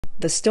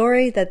The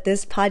story that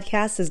this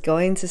podcast is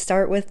going to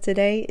start with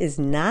today is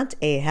not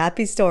a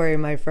happy story,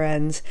 my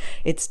friends.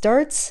 It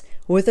starts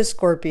with a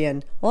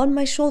scorpion on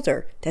my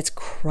shoulder that's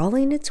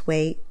crawling its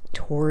way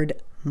toward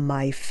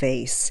my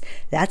face.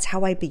 That's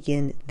how I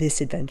begin this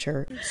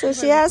adventure. So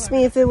she asked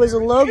me if it was a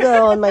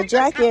logo on my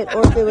jacket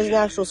or if it was an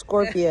actual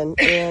scorpion,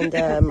 and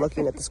I'm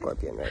looking at the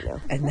scorpion right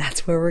now. And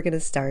that's where we're going to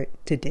start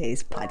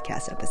today's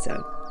podcast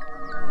episode.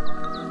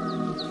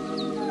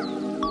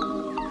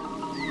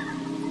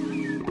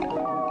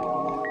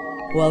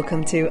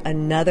 Welcome to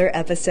another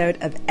episode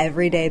of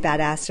Everyday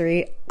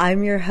Badassery.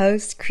 I'm your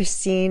host,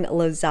 Christine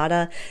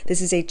Lozada.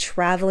 This is a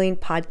traveling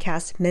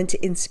podcast meant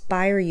to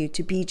inspire you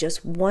to be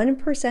just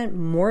 1%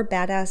 more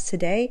badass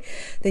today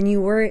than you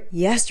were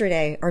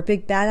yesterday. Our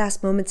big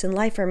badass moments in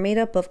life are made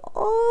up of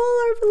all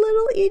our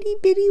little itty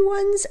bitty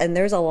ones, and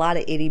there's a lot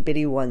of itty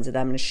bitty ones that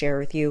I'm going to share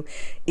with you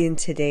in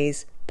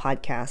today's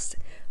podcast.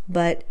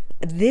 But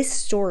this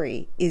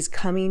story is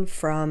coming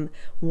from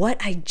what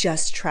I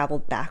just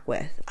traveled back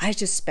with. I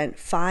just spent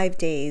 5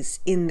 days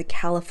in the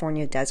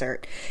California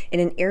desert in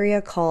an area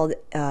called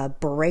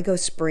Borrego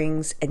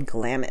Springs and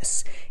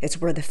Glamis. It's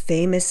where the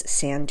famous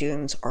sand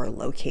dunes are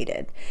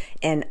located.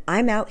 And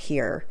I'm out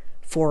here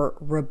for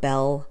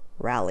Rebelle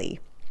Rally.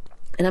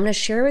 And I'm going to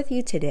share with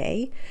you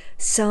today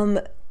some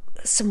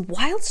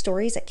wild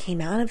stories that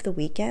came out of the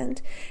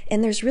weekend.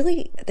 And there's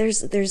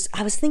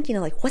I was thinking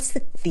of what's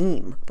the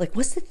theme?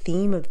 What's the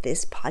theme of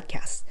this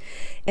podcast?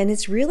 And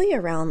it's really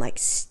around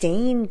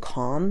staying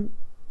calm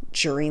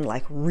during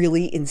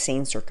really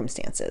insane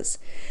circumstances,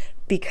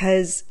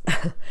 because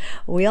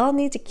we all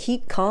need to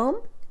keep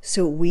calm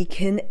so we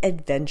can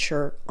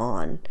adventure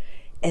on.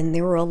 And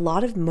there were a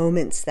lot of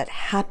moments that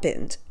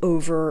happened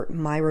over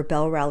my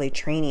Rebelle Rally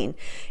training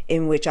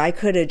in which I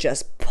could have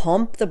just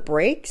pumped the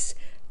brakes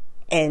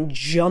and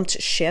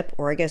jumped ship,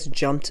 or I guess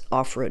jumped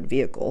off-road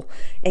vehicle,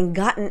 and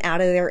gotten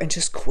out of there and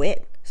just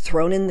quit,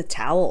 thrown in the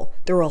towel.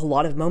 There were a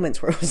lot of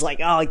moments where it was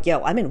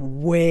I'm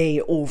in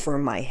way over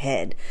my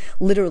head,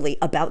 literally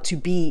about to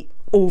be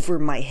over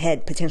my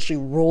head, potentially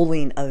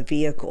rolling a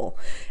vehicle.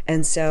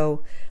 And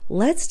so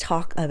let's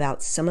talk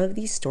about some of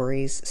these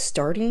stories,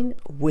 starting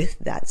with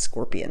that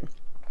scorpion.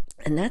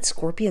 And that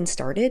scorpion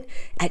started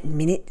at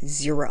minute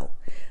 0.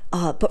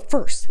 But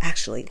first,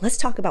 actually, let's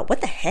talk about what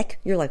the heck.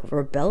 You're like,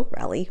 Rebelle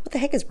Rally? What the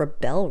heck is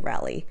Rebelle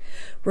Rally?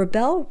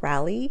 Rebelle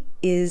Rally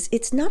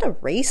it's not a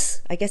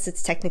race. I guess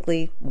it's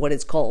technically what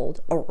it's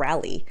called, a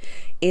rally.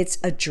 It's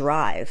a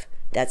drive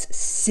that's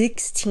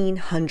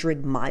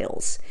 1,600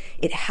 miles.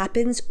 It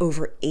happens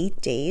over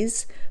 8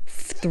 days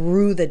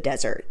through the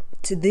desert.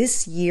 To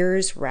this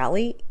year's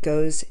rally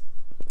goes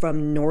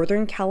from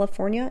Northern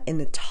California in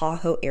the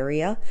Tahoe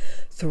area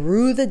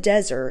through the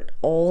desert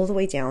all the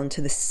way down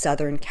to the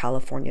Southern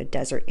California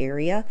desert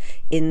area,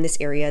 in this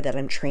area that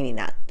I'm training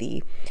at,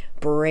 the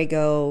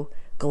Borrego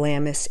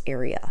Glamis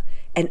area.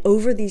 And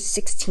over these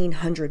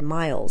 1,600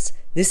 miles,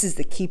 this is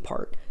the key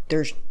part,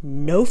 there's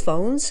no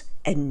phones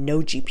and no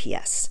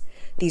GPS.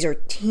 These are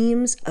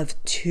teams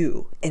of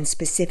 2, and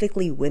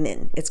specifically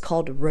women. It's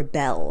called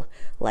Rebelle,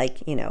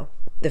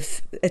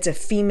 it's a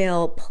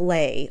female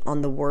play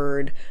on the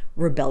word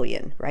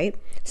rebellion, right?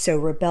 So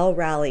Rebelle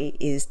Rally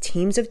is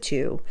teams of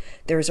 2.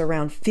 There's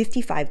around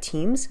 55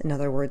 teams, in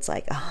other words,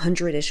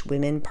 100-ish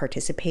women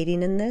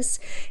participating in this.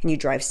 And you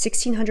drive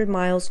 1,600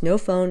 miles, no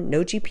phone,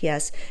 no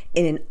GPS,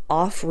 in an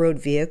off-road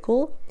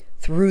vehicle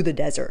through the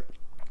desert.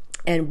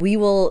 And we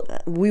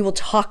will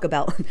talk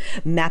about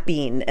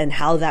mapping and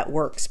how that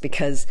works,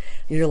 because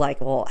you're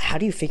like, well, how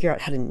do you figure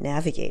out how to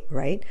navigate,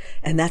 right?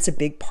 And that's a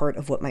big part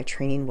of what my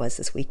training was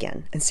this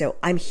weekend. And so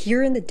I'm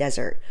here in the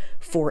desert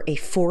for a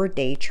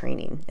 4-day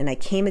training, and I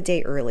came a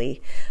day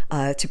early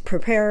to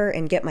prepare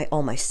and get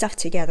all my stuff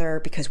together,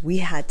 because we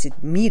had to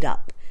meet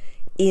up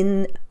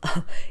in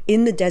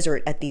the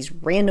desert at these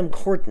random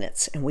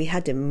coordinates, and we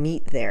had to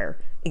meet there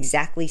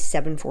exactly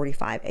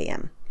 7:45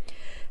 a.m.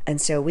 And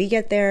so we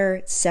get there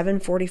at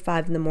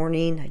 7:45 in the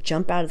morning. I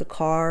jump out of the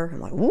car. I'm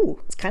like,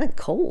 ooh, it's kind of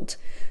cold.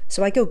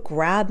 So I go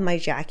grab my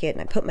jacket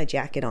and I put my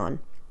jacket on.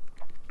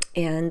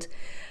 And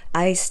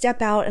I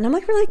step out and I'm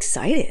really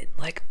excited.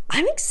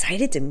 I'm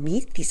excited to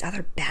meet these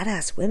other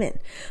badass women.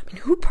 I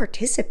mean, who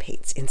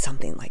participates in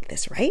something like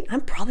this, right?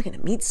 I'm probably going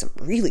to meet some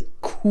really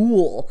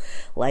cool,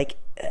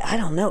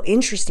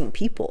 interesting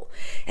people.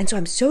 And so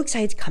I'm so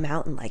excited to come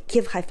out and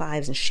give high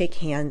fives and shake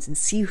hands and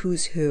see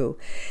who's who.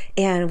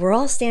 And we're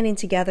all standing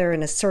together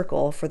in a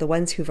circle for the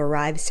ones who've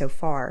arrived so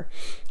far.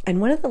 And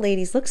one of the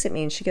ladies looks at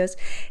me and she goes,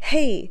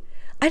 "Hey,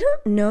 I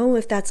don't know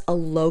if that's a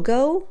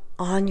logo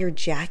on your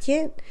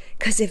jacket,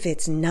 because if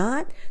it's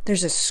not,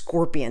 there's a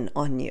scorpion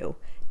on you."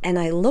 And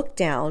I look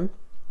down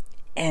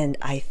and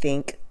I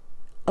think,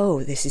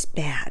 oh, this is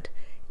bad.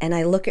 And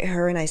I look at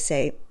her and I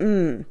say,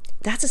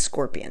 that's a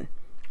scorpion.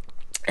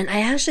 And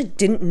I actually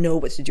didn't know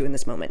what to do in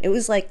this moment. It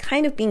was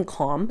kind of being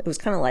calm. It was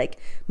kind of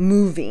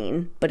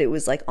moving, but it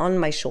was on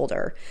my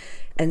shoulder.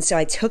 And so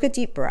I took a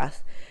deep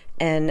breath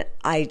and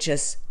I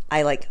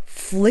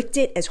flicked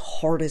it as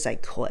hard as I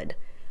could.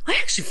 I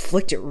actually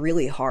flicked it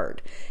really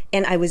hard.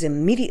 And I was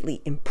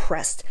immediately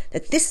impressed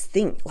that this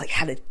thing like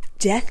had a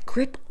death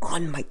grip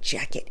on my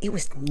jacket. It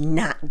was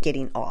not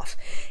getting off.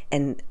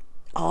 And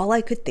all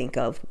I could think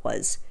of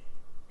was,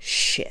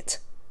 shit.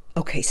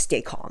 Okay,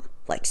 stay calm.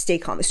 Like, stay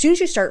calm. As soon as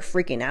you start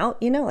freaking out,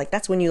 you know, like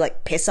that's when you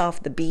like piss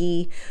off the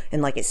bee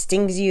and like it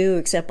stings you,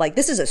 except like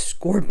this is a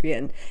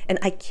scorpion and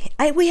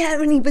we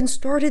haven't even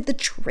started the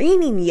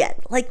training yet.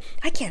 Like,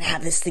 I can't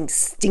have this thing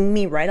sting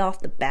me right off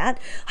the bat.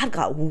 I've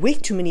got way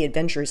too many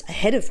adventures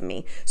ahead of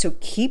me. So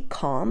keep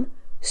calm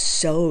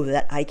so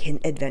that I can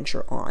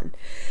adventure on.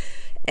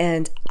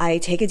 And I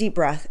take a deep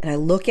breath and I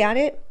look at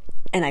it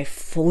and I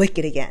flick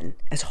it again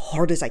as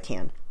hard as I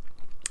can.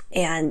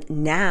 And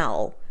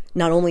now,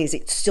 not only is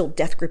it still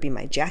death gripping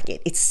my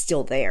jacket, it's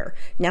still there.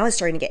 Now it's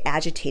starting to get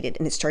agitated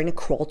and it's starting to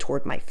crawl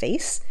toward my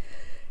face.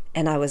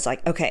 And I was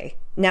like, okay,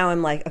 now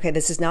I'm like, okay,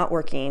 this is not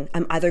working.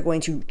 I'm either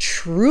going to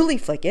truly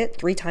flick it,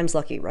 3 times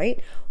lucky,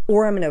 right?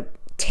 Or I'm going to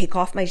take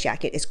off my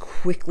jacket as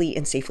quickly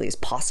and safely as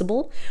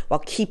possible while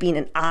keeping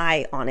an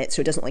eye on it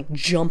so it doesn't like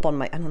jump on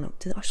my, I don't know,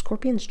 do our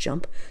scorpions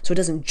jump? So it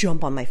doesn't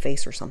jump on my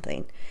face or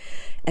something.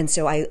 And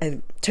so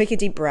I take a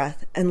deep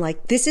breath and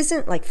like, this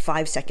isn't like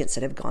 5 seconds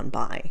that have gone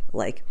by.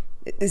 Like,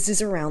 this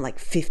is around like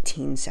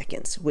 15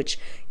 seconds, which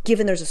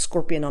given there's a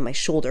scorpion on my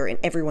shoulder and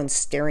everyone's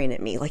staring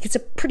at me, like it's a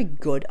pretty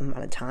good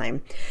amount of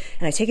time.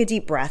 And I take a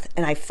deep breath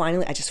and I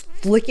just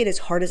flick it as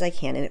hard as I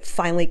can. And it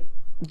finally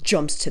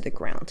jumps to the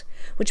ground,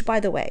 which by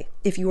the way,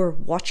 if you are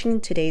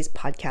watching today's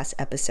podcast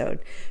episode,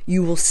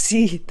 you will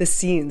see the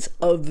scenes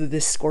of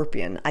this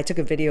scorpion. I took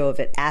a video of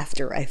it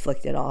after I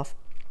flicked it off.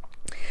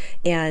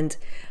 And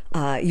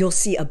you'll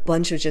see a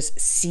bunch of just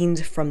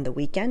scenes from the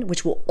weekend,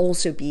 which will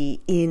also be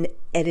in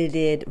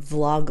edited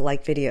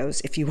vlog-like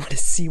videos if you want to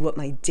see what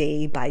my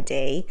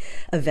day-by-day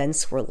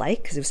events were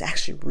like, because it was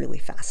actually really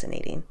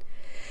fascinating.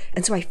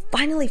 And so I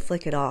finally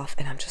flick it off,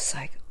 and I'm just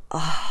like,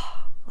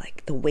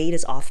 like the weight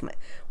is off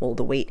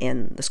the weight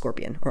and the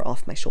scorpion are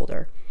off my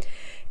shoulder.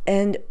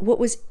 And what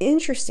was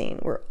interesting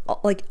were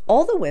like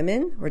all the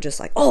women were just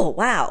like, oh,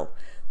 wow,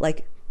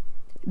 like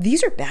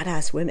these are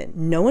badass women.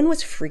 No one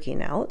was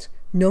freaking out.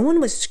 No one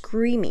was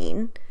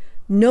screaming.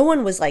 No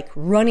one was like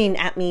running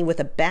at me with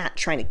a bat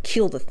trying to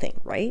kill the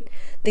thing, right?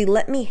 They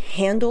let me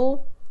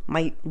handle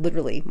my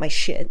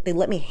shit. They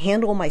let me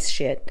handle my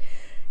shit.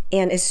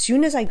 And as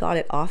soon as I got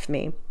it off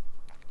me,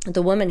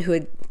 the woman who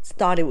had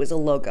thought it was a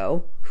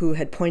logo, who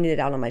had pointed it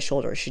out on my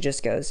shoulder, she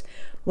just goes,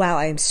 wow,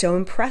 I am so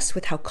impressed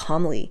with how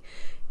calmly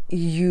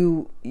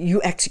you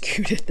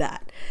executed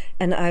that.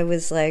 And I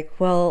was like,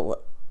 well,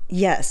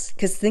 yes,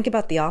 because think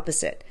about the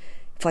opposite.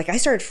 If like I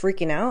started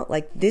freaking out,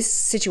 like this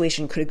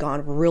situation could have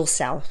gone real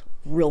south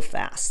real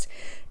fast.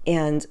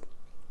 And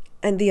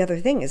the other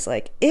thing is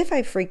like, if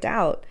I freaked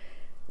out,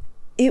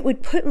 it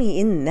would put me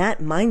in that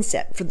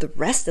mindset for the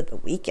rest of the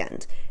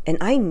weekend. And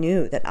I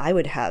knew that I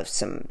would have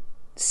some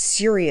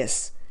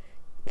serious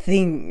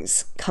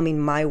things coming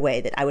my way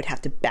that I would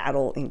have to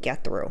battle and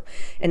get through.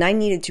 And I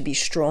needed to be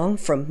strong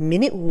from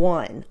minute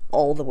 1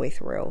 all the way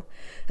through.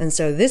 And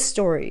so this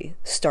story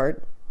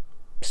started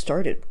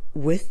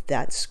with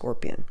that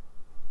scorpion.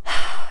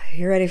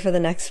 You ready for the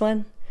next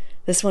one?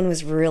 This one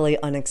was really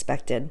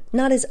unexpected.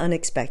 Not as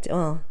unexpected.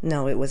 Well,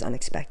 no, it was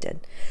unexpected.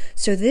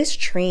 So this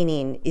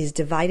training is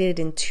divided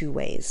in 2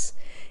 ways.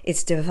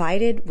 It's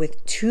divided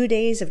with 2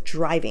 days of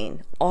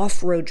driving,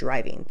 off-road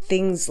driving,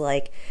 things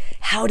like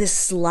how to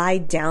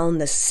slide down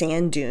the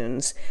sand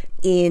dunes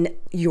in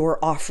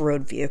your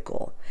off-road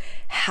vehicle,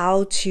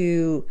 how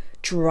to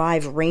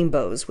drive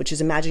rainbows, which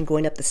is imagine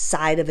going up the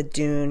side of a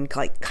dune,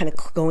 like kind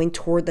of going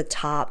toward the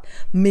top,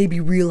 maybe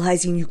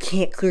realizing you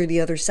can't clear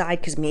the other side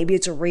because maybe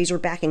it's a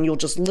razorback and you'll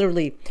just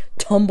literally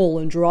tumble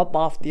and drop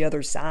off the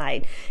other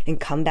side and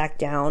come back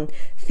down.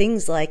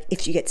 Things like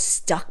if you get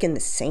stuck in the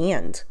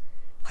sand,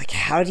 like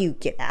how do you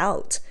get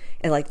out?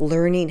 And like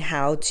learning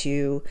how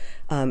to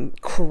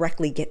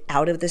correctly get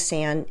out of the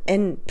sand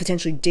and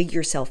potentially dig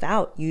yourself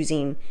out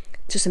using,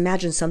 just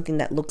imagine something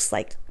that looks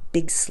like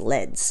big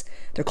sleds.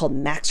 They're called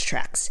max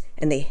tracks,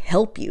 and they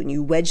help you, and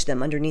you wedge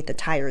them underneath the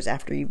tires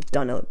after you've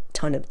done a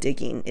ton of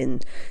digging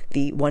in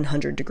the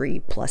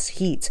 100-degree plus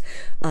heat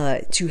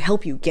to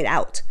help you get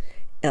out,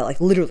 like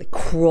literally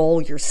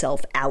crawl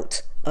yourself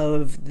out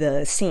of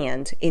the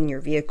sand in your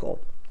vehicle.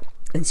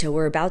 And so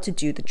we're about to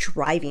do the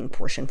driving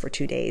portion for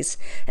 2 days.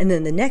 And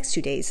then the next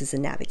 2 days is the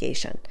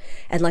navigation.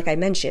 And like I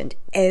mentioned,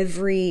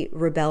 every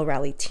Rebelle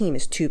Rally team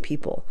is 2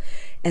 people.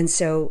 And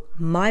so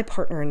my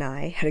partner and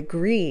I had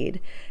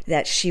agreed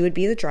that she would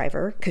be the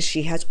driver because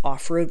she has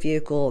off-road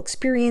vehicle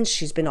experience.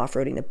 She's been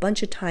off-roading a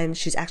bunch of times.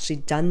 She's actually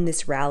done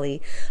this rally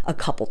a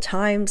couple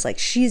times. Like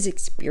she's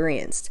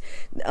experienced.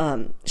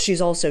 She's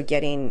also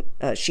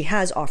she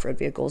has off-road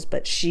vehicles,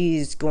 but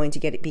she's going to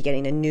be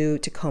getting a new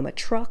Tacoma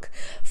truck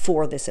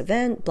for this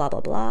event, blah,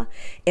 blah, blah.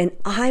 And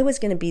I was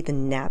going to be the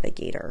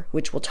navigator,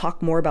 which we'll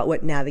talk more about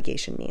what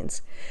navigation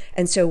means.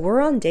 And so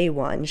we're on day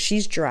 1.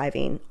 She's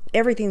driving.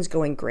 Everything's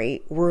going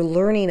great. We're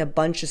learning a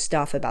bunch of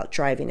stuff about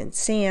driving in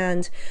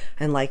sand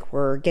and like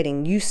we're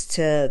getting used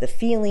to the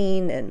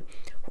feeling and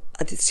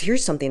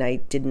here's something I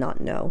did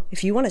not know.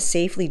 If you want to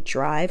safely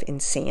drive in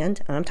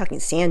sand, and I'm talking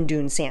sand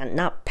dune sand,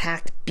 not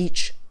packed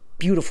beach,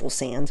 beautiful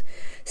sand,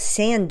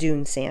 sand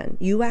dune sand,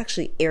 you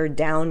actually air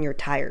down your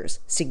tires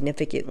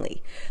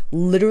significantly,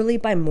 literally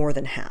by more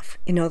than half.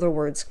 In other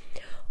words,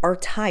 our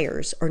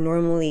tires are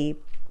normally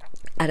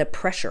at a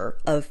pressure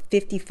of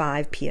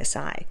 55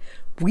 psi.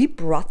 We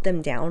brought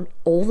them down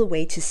all the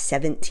way to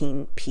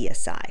 17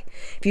 psi.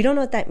 If you don't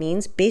know what that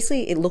means,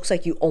 basically it looks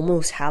like you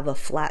almost have a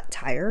flat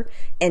tire,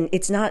 and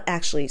it's not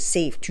actually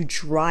safe to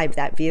drive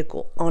that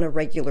vehicle on a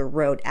regular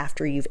road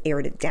after you've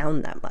aired it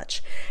down that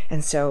much.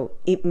 And so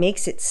it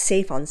makes it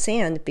safe on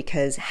sand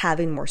because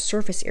having more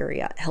surface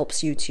area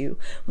helps you to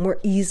more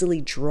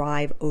easily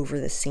drive over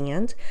the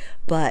sand.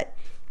 But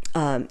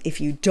if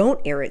you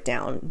don't air it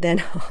down,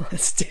 then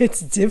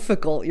it's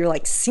difficult. You're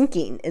like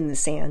sinking in the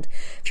sand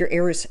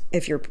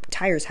if your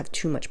tires have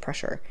too much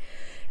pressure.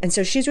 And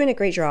so she's doing a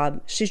great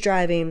job. She's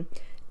driving,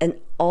 and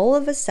all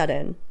of a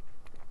sudden,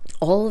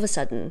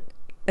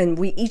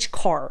 and each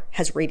car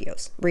has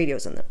radios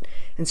in them.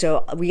 And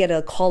so we get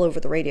a call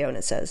over the radio, and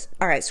it says,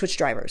 "All right, switch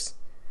drivers."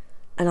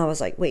 And I was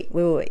like, wait,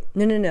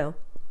 no.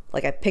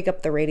 Like I pick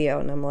up the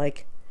radio, and I'm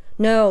like,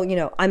 "No,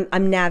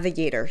 I'm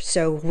navigator,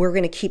 so we're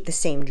going to keep the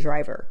same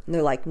driver." And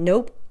they're like,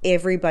 "Nope,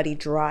 everybody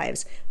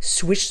drives.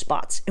 Switch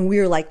spots." And we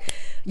were like,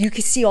 you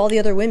could see all the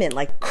other women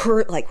like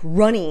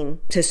running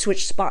to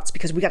switch spots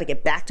because we got to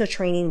get back to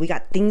training. We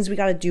got things we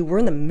got to do. We're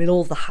in the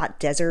middle of the hot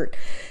desert.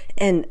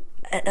 And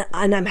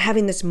I'm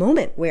having this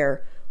moment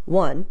where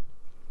so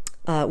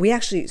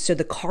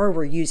the car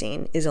we're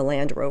using is a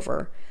Land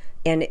Rover.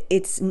 And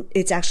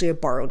it's actually a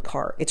borrowed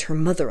car. It's her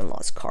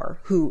mother-in-law's car,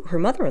 who her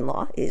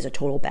mother-in-law is a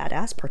total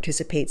badass,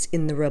 participates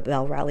in the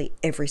Rebelle Rally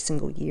every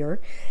single year,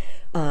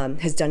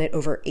 has done it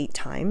over 8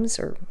 times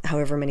or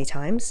however many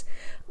times,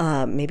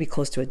 maybe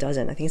close to a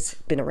dozen. I think it's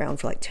been around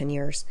for like 10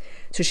 years.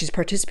 So she's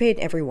participated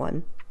in every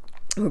one.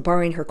 We're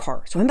borrowing her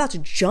car. So I'm about to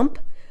jump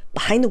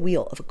behind the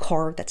wheel of a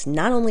car that's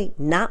not only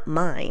not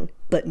mine,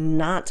 but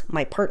not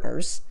my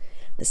partner's.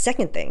 The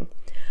second thing,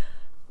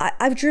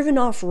 I've driven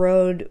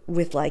off-road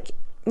with like,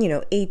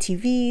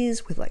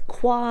 ATVs, with like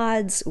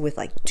quads, with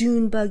like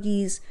dune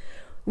buggies.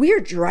 We are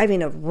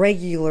driving a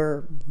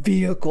regular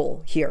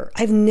vehicle here.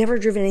 I've never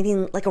driven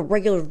anything like a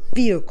regular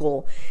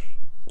vehicle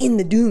in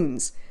the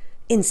dunes,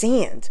 in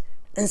sand.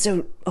 And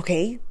so,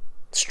 okay,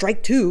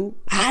 strike 2,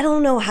 I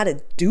don't know how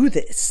to do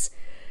this.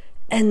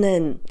 And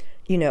then,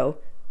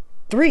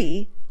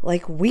 3,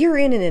 like we're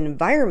in an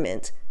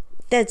environment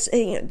that's,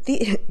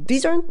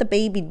 these aren't the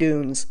baby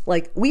dunes.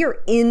 Like we are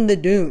in the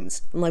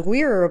dunes. Like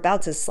we are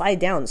about to slide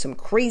down some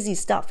crazy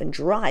stuff and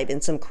drive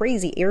in some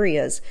crazy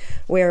areas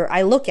where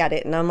I look at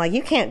it and I'm like,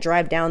 you can't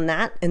drive down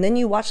that. And then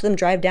you watch them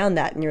drive down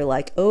that and you're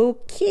like,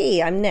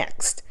 okay, I'm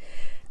next.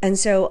 And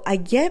so I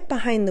get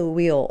behind the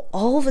wheel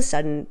all of a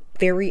sudden,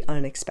 very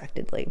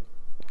unexpectedly.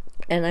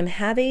 And I'm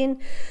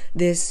having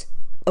this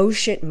oh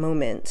shit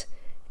moment.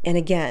 And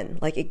again,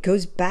 like it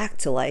goes back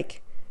to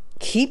like,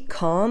 keep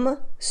calm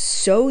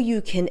so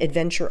you can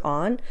adventure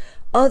on.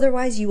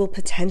 Otherwise, you will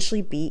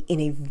potentially be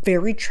in a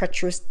very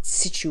treacherous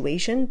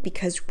situation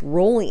because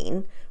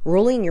rolling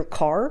your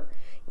car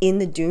in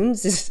the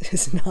dunes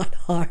is not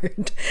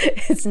hard.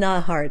 It's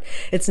not hard.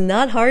 It's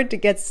not hard to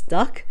get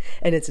stuck,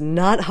 and it's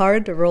not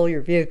hard to roll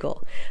your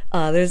vehicle.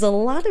 There's a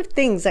lot of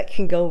things that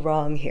can go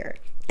wrong here.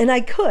 And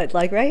I could,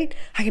 right?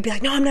 I could be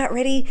like, no, I'm not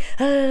ready.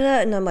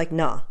 And I'm like,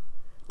 nah.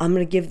 I'm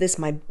going to give this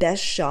my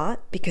best shot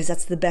because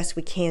that's the best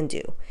we can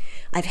do.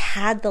 I've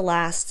had the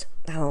last,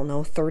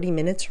 30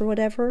 minutes or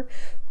whatever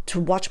to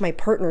watch my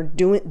partner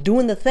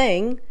doing the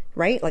thing,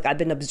 right? Like I've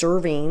been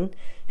observing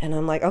and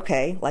I'm like,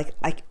 okay, like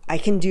I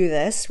can do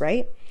this,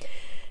 right?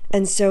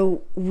 And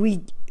so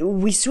we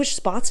switch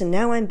spots and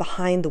now I'm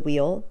behind the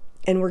wheel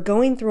and we're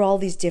going through all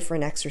these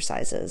different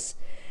exercises.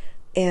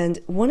 And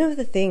one of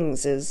the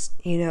things is,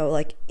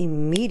 like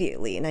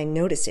immediately, and I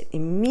notice it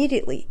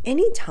immediately,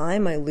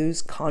 anytime I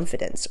lose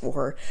confidence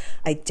or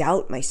I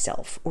doubt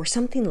myself or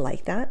something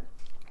like that,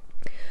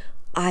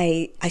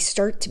 I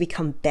start to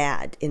become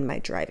bad in my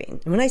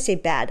driving. And when I say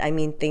bad, I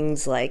mean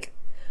things like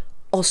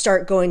I'll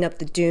start going up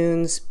the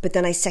dunes, but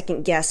then I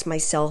second guess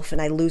myself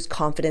and I lose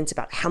confidence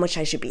about how much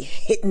I should be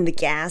hitting the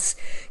gas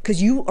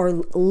because you are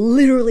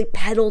literally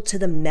pedal to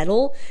the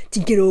metal to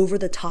get over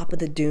the top of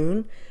the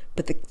dune.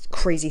 But the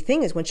crazy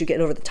thing is once you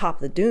get over the top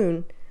of the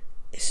dune,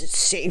 is it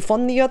safe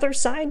on the other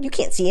side? You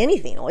can't see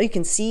anything. All you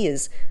can see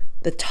is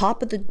the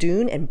top of the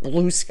dune and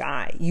blue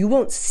sky. You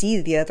won't see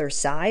the other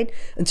side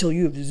until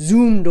you have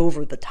zoomed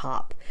over the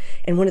top.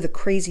 And one of the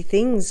crazy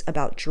things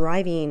about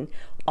driving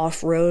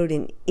off-road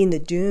and in the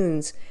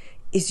dunes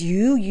is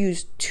you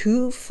use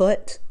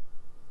 2-foot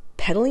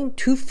pedaling,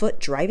 2-foot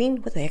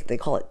driving. What the heck do they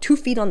call it? 2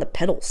 feet on the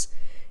pedals.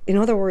 In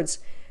other words,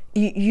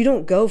 you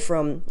don't go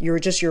from your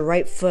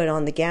right foot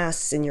on the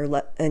gas and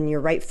your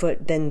right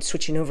foot then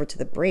switching over to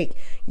the brake.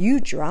 You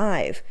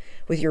drive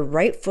with your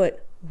right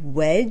foot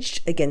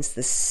wedged against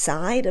the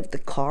side of the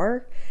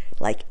car,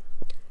 like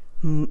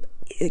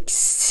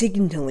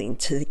signaling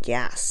to the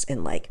gas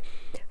and like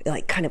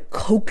like kind of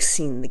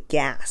coaxing the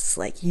gas,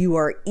 like you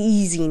are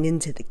easing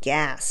into the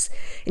gas,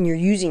 and you're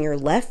using your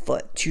left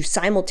foot to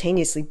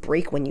simultaneously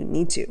brake when you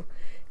need to.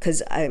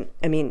 Because I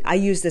mean, I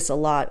use this a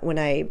lot when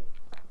I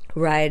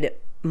ride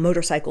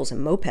motorcycles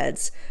and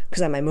mopeds,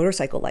 because I have my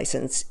motorcycle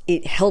license.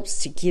 It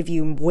helps to give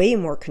you way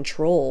more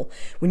control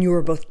when you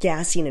are both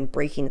gassing and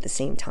braking at the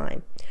same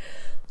time.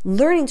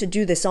 Learning to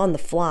do this on the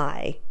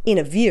fly in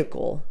a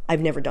vehicle,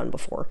 I've never done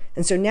before.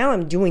 And so now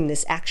I'm doing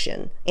this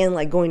action and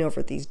like going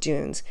over these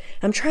dunes.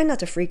 I'm trying not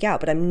to freak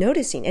out, but I'm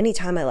noticing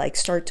anytime I like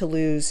start to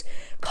lose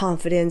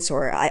confidence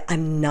or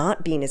I'm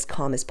not being as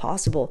calm as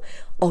possible,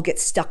 I'll get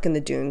stuck in the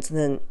dunes. And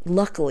then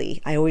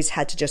luckily I always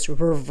had to just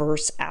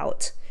reverse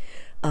out.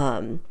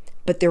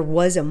 But there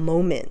was a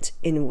moment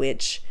in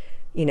which,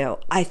 you know,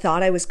 I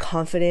thought I was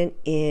confident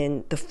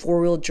in the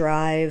four-wheel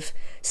drive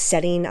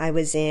setting I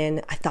was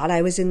in. I thought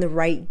I was in the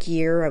right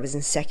gear. I was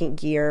in second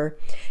gear.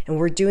 And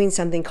we're doing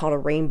something called a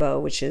rainbow,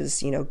 which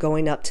is, you know,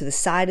 going up to the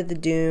side of the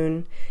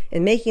dune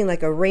and making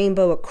like a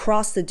rainbow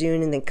across the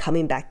dune and then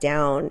coming back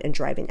down and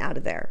driving out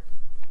of there.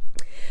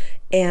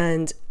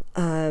 And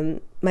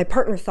my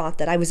partner thought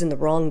that I was in the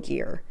wrong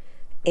gear.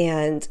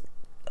 And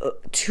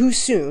too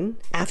soon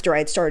after I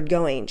had started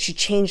going, she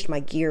changed my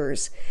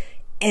gears.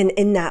 And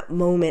in that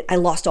moment, I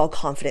lost all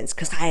confidence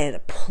because I had a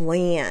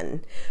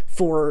plan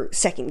for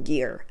second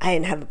gear. I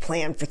didn't have a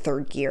plan for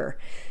third gear.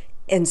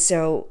 And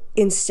so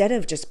instead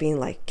of just being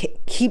like,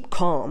 keep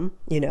calm,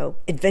 you know,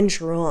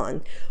 adventure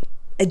on,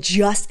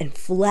 adjust and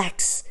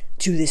flex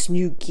to this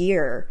new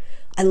gear,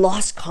 I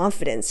lost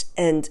confidence.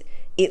 And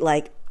it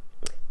like,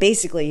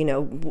 basically, you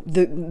know,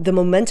 the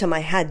momentum I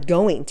had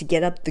going to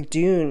get up the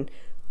dune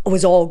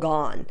was all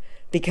gone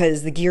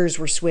because the gears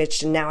were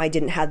switched and now I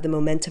didn't have the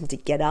momentum to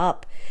get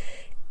up.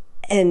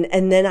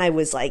 And then I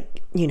was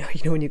like, you know,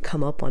 when you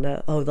come up on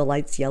the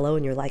light's yellow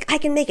and you're like, I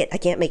can make it, I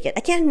can't make it,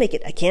 I can't make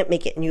it, I can't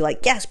make it. And you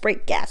like, gas,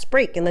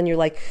 brake. And then you're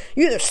like,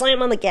 you either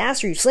slam on the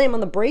gas or you slam on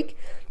the brake.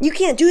 You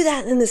can't do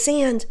that in the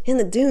sand, in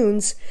the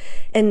dunes.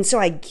 And so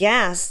I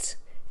gassed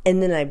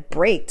and then I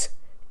braked.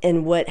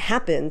 And what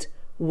happened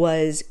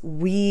was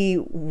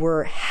we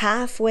were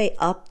halfway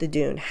up the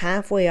dune,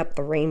 halfway up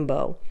the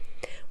rainbow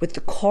with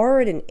the car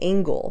at an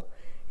angle.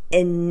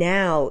 And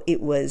now it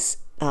was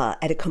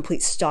at a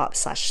complete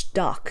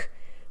stop/stuck,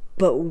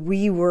 but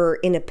we were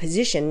in a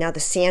position, now the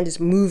sand is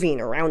moving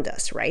around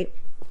us, right?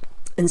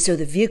 And so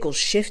the vehicle's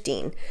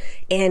shifting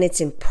and it's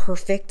in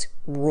perfect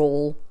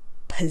roll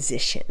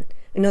position.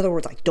 In other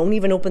words, like, don't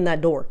even open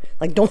that door.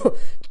 Like,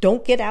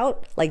 don't get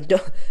out. Like,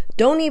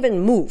 don't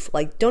even move.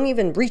 Like, don't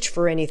even reach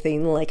for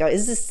anything. Like,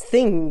 is this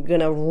thing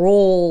gonna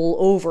roll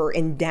over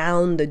and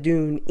down the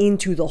dune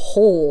into the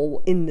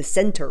hole in the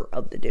center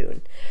of the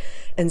dune?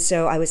 And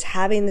so I was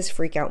having this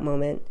freak out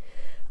moment.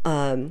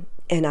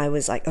 And I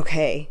was like,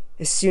 okay,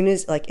 as soon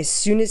as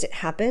it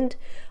happened,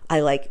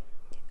 I like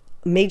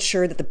made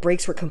sure that the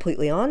brakes were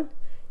completely on.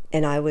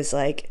 And I was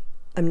like,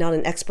 I'm not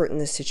an expert in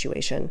this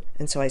situation.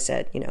 And so I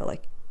said, you know,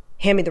 like,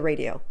 hand me the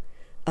radio.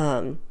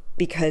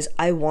 Because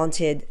I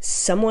wanted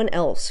someone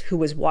else who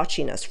was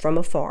watching us from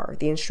afar,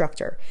 the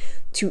instructor,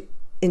 to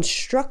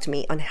instruct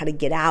me on how to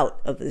get out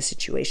of the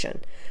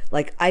situation.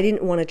 Like, I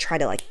didn't want to try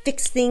to like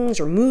fix things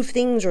or move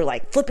things or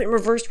like flip it in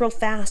reverse real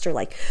fast or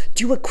like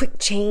do a quick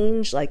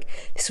change. Like,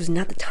 this was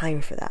not the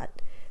time for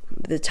that.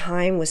 The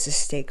time was to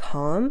stay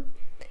calm,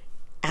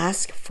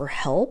 ask for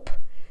help,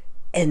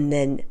 and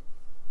then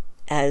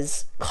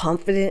as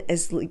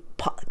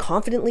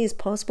confidently as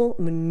possible,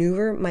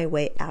 maneuver my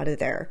way out of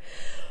there,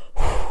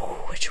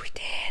 which we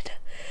did.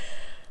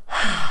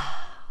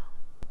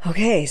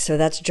 Okay, so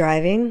that's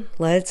driving.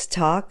 Let's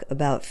talk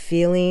about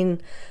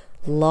feeling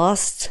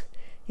lost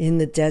in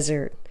the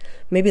desert.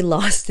 Maybe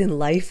lost in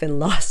life and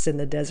lost in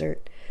the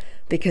desert.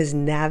 Because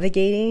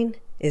navigating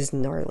is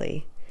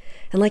gnarly.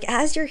 And like,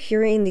 as you're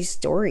hearing these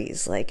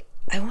stories, like,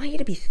 I want you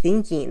to be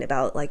thinking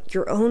about like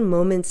your own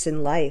moments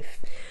in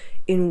life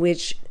in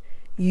which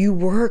you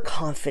were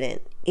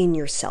confident in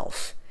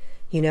yourself,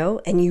 you know,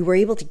 and you were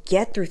able to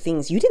get through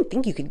things you didn't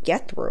think you could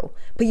get through,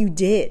 but you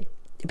did.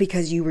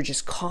 Because you were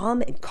just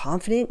calm and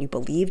confident. You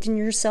believed in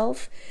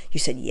yourself. You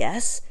said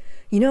yes.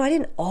 You know, I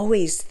didn't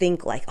always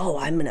think like, oh,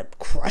 I'm going to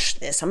crush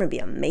this. I'm going to be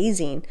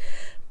amazing.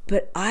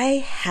 But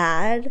I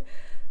had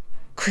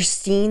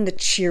Christine, the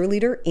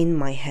cheerleader, in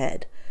my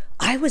head.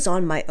 I was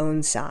on my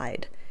own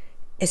side.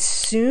 As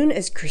soon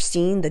as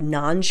Christine, the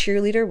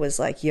non-cheerleader, was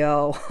like,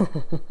 yo,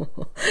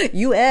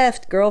 you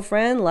effed,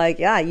 girlfriend. Like,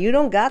 yeah, you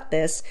don't got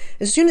this.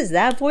 As soon as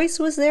that voice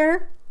was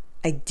there,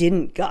 I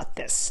didn't got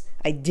this.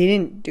 I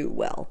didn't do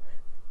well.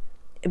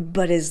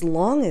 But as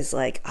long as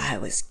like I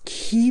was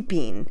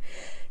keeping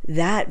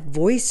that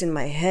voice in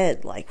my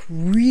head, like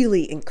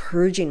really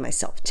encouraging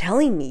myself,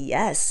 telling me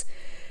yes,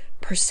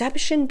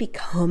 perception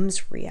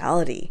becomes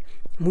reality.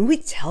 When we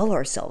tell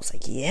ourselves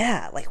like,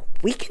 yeah, like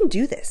we can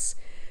do this,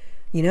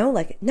 you know,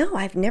 like, no,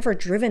 I've never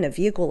driven a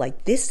vehicle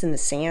like this in the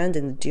sand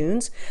and the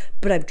dunes,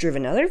 but I've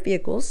driven other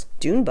vehicles,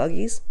 dune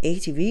buggies,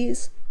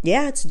 ATVs.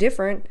 Yeah, it's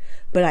different,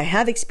 but I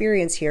have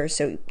experience here.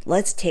 So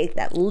let's take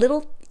that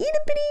little itty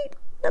bitty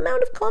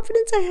amount of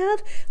confidence I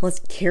have. Let's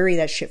carry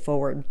that shit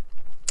forward.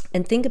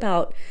 And think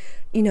about,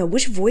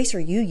 which voice are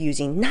you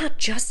using, not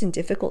just in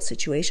difficult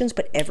situations,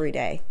 but every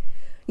day.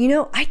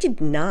 I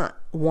did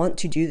not want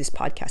to do this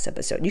podcast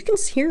episode. You can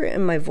hear it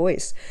in my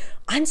voice.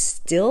 I'm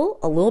still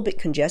a little bit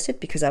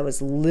congested because I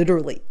was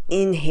literally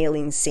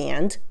inhaling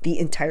sand the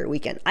entire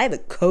weekend. I have a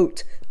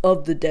coat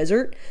of the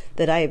desert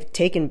that I have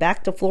taken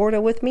back to Florida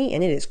with me,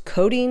 and it is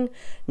coating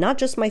not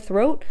just my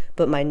throat,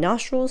 but my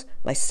nostrils,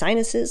 my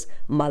sinuses,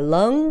 my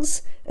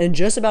lungs, and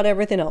just about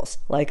everything else.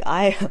 Like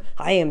I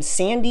am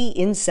sandy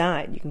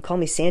inside. You can call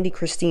me Sandy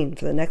Christine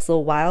for the next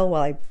little while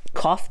I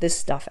cough this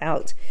stuff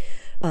out.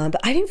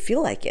 But I didn't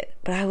feel like it.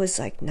 But I was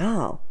like,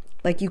 no,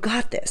 like, you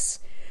got this.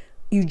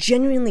 You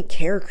genuinely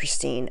care,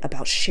 Christine,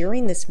 about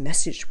sharing this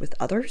message with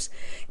others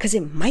because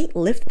it might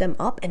lift them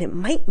up and it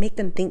might make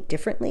them think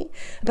differently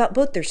about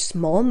both their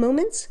small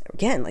moments,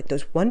 again, like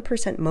those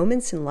 1%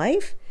 moments in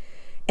life,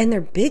 and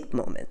their big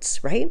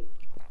moments, right?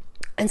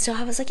 And so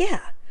I was like,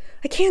 yeah,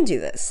 I can do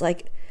this.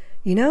 Like,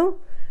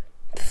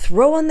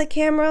 throw on the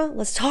camera.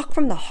 Let's talk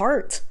from the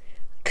heart.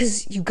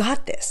 Because you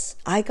got this,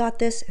 I got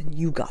this, and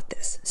you got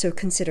this. So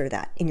consider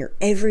that in your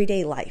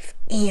everyday life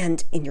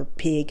and in your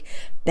big,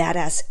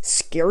 badass,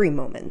 scary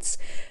moments.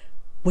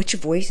 Which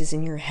voice is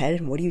in your head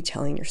and what are you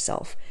telling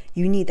yourself?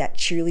 You need that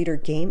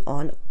cheerleader game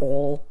on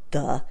all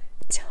the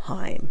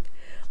time.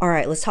 All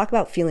right, let's talk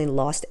about feeling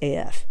lost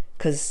AF.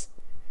 Because,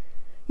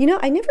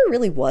 I never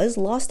really was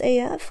lost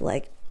AF.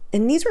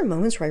 And these were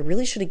moments where I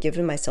really should have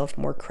given myself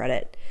more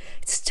credit.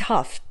 It's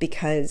tough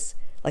because,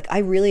 I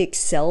really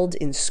excelled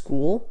in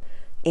school.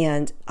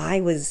 And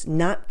I was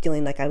not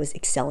feeling like I was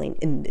excelling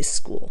in this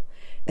school.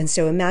 And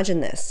so imagine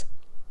this.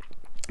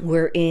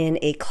 We're in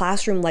a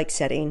classroom-like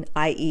setting,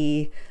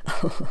 i.e.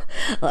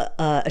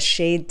 a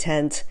shade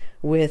tent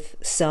with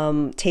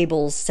some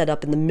tables set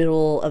up in the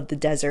middle of the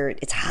desert.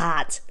 It's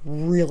hot,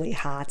 really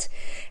hot.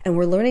 And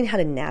we're learning how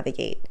to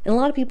navigate. And a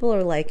lot of people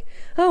are like,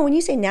 oh, when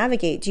you say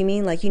navigate, do you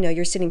mean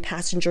you're sitting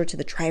passenger to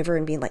the driver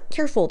and being like,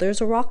 careful,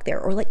 there's a rock there.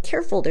 Or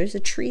careful, there's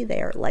a tree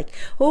there.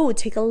 Oh,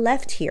 take a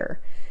left here.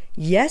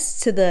 Yes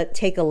to the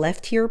take a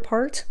left here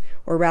part,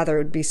 or rather it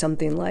would be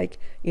something like,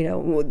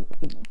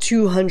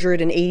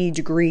 280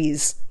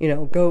 degrees,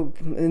 go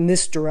in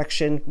this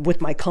direction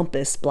with my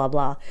compass, blah,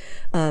 blah.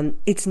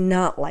 It's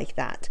not like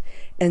that.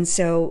 And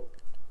so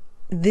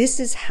this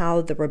is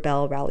how the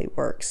Rebelle Rally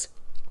works.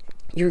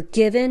 You're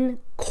given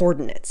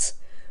coordinates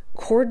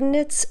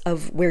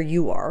of where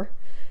you are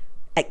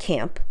at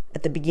camp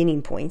at the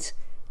beginning point.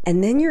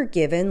 And then you're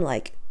given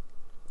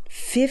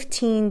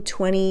 15,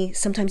 20,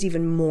 sometimes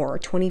even more,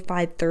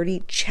 25, 30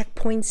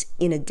 checkpoints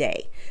in a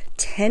day.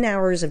 10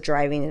 hours of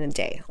driving in a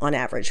day on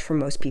average for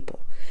most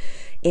people.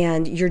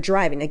 And you're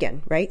driving,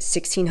 again, right?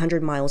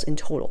 1,600 miles in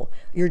total.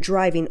 You're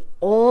driving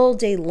all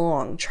day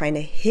long trying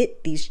to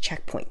hit these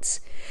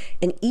checkpoints.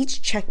 And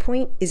each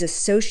checkpoint is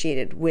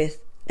associated with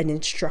an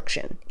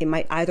instruction. It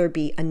might either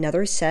be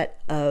another set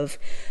of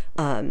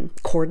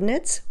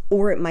coordinates,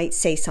 or it might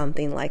say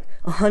something like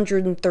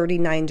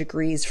 139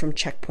 degrees from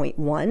checkpoint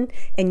 1,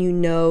 and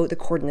the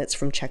coordinates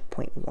from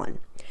checkpoint 1.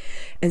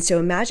 And so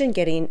imagine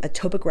getting a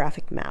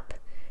topographic map,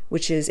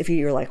 which is, if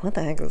you're like, what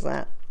the heck is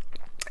that?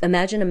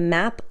 Imagine a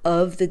map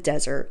of the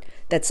desert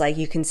that's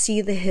you can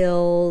see the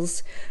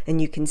hills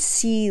and you can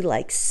see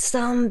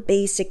some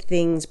basic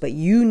things, but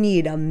you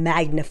need a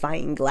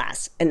magnifying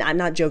glass. And I'm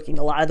not joking.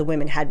 A lot of the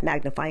women had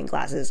magnifying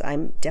glasses.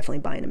 I'm definitely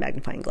buying a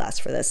magnifying glass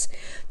for this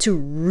to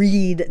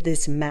read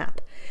this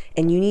map.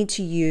 And you need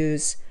to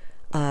use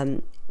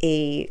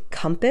a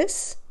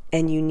compass,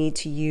 and you need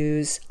to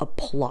use a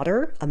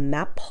plotter, a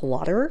map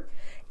plotter,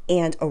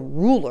 and a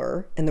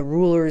ruler, and the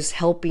ruler's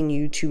helping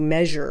you to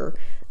measure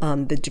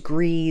the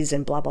degrees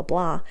and blah, blah,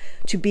 blah,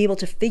 to be able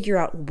to figure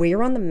out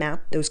where on the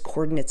map those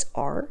coordinates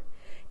are.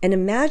 And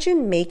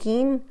imagine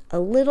making a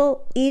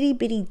little itty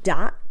bitty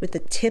dot with the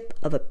tip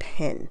of a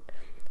pen.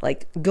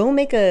 Go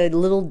make a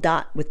little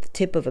dot with the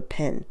tip of a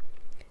pen.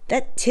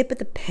 That tip of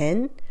the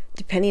pen,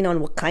 depending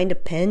on what kind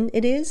of pen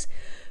it is,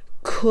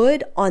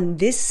 could, on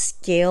this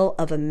scale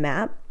of a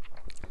map,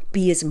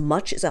 be as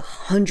much as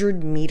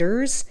 100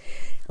 meters,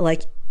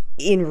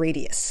 in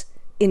radius.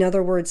 In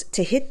other words,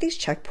 to hit these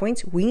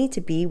checkpoints, we need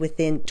to be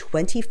within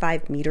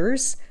 25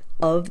 meters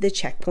of the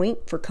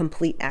checkpoint for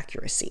complete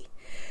accuracy.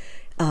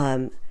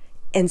 And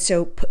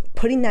so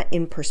putting that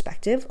in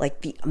perspective,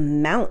 the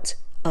amount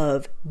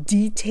of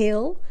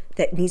detail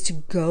that needs to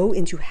go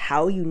into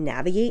how you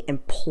navigate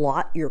and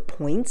plot your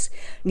points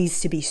needs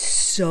to be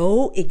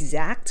so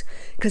exact,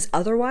 because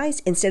otherwise,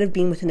 instead of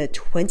being within a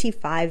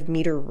 25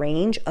 meter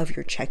range of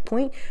your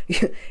checkpoint,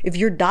 if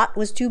your dot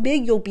was too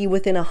big, you'll be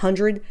within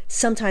 100,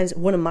 sometimes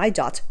one of my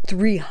dots,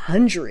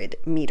 300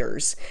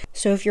 meters.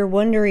 So if you're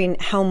wondering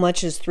how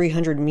much is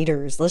 300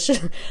 meters, let's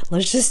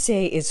just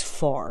say is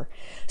far.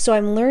 So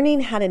I'm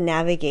learning how to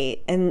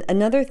navigate. And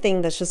another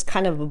thing that's just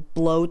kind of a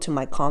blow to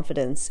my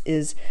confidence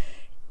is,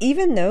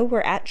 even though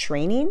we're at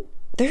training,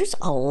 there's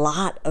a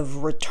lot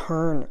of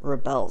return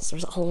rebels.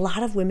 There's a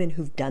lot of women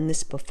who've done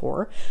this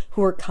before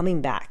who are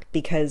coming back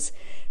because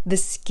the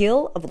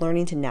skill of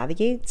learning to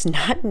navigate, it's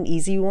not an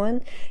easy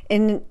one.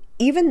 And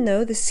even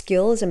though the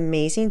skill is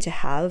amazing to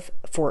have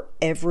for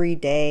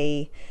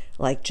everyday,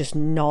 like just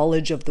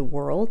knowledge of the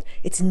world,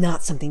 it's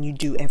not something you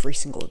do every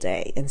single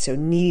day. And so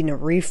needing a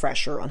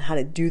refresher on how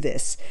to do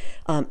this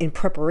in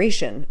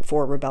preparation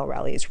for Rebelle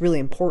Rally is really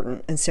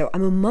important. And so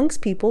I'm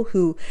amongst people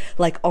who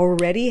like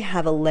already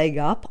have a leg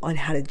up on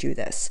how to do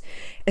this.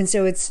 And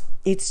so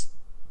it's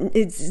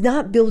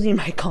not building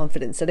my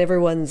confidence that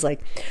everyone's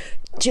like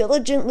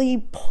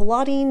diligently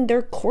plotting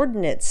their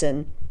coordinates.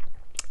 And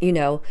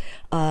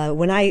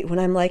when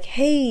I'm like,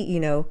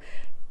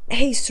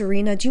 hey,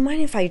 Serena, do you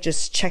mind if I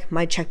just check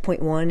my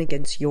checkpoint 1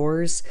 against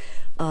yours?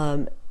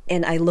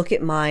 And I look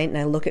at mine and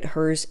I look at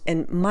hers,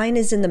 and mine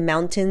is in the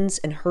mountains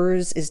and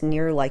hers is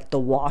near like the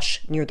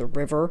wash, near the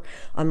river.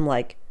 I'm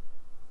like,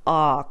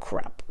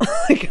 crap.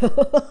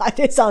 I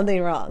did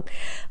something wrong.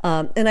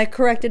 And I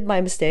corrected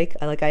my mistake.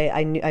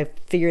 I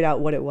figured out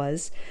what it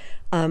was.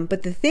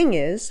 But the thing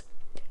is,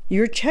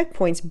 your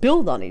checkpoints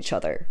build on each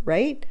other,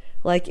 right?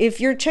 Like if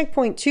your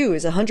checkpoint 2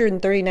 is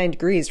 139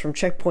 degrees from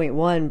checkpoint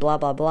 1, blah,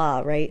 blah, blah,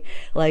 right?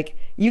 Like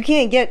you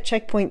can't get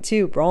checkpoint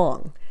 2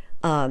 wrong.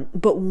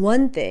 But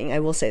one thing, I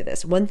will say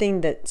this,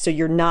 so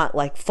you're not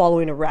like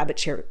following a rabbit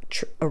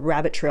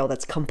trail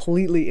that's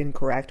completely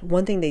incorrect.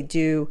 One thing they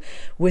do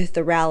with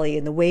the rally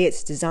and the way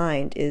it's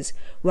designed is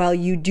while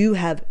you do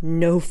have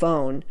no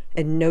phone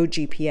and no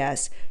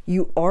GPS,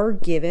 you are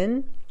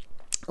given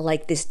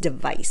like this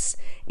device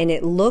and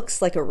it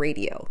looks like a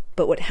radio.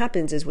 But what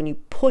happens is when you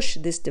push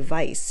this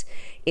device,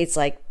 it's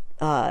like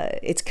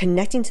it's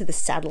connecting to the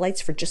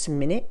satellites for just a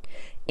minute,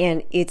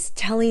 and it's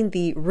telling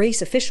the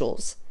race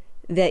officials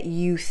that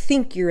you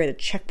think you're at a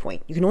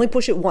checkpoint. You can only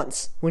push it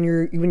once when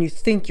you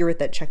think you're at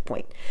that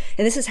checkpoint.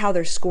 And this is how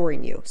they're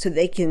scoring you, so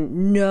they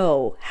can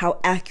know how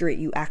accurate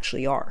you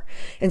actually are.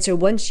 And so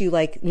once you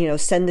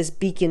send this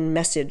beacon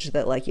message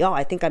that like,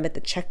 I think I'm at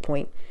the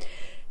checkpoint,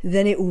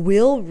 then it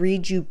will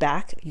read you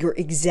back your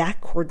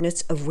exact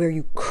coordinates of where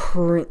you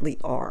currently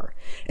are.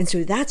 And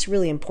so that's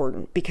really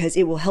important because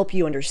it will help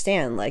you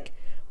understand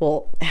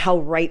how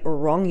right or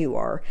wrong you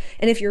are.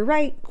 And if you're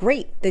right,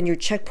 great. Then your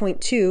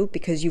checkpoint 2,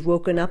 because you've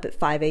woken up at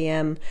 5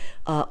 a.m.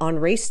 On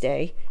race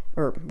day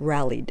or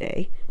rally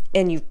day,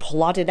 and you've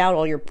plotted out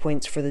all your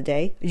points for the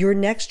day, your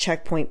next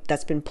checkpoint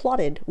that's been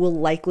plotted will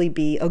likely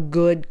be a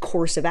good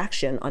course of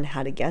action on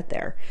how to get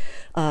there.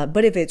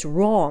 But if it's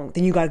wrong,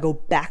 then you got to go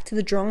back to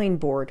the drawing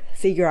board,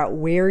 figure out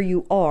where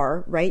you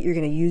are, right? You're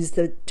going to use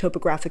the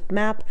topographic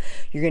map.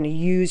 You're going to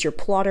use your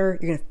plotter.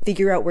 You're going to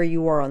figure out where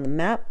you are on the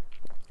map,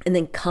 and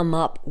then come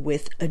up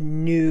with a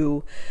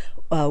new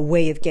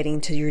way of getting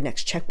to your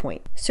next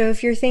checkpoint. So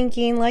if you're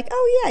thinking like,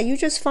 you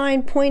just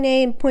find point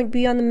A and point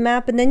B on the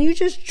map and then you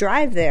just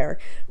drive there,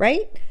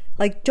 right?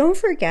 Like, don't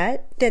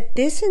forget that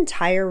this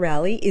entire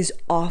rally is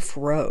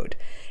off-road.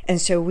 And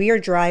so we are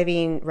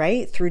driving,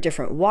 right, through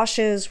different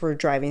washes. We're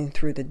driving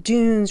through the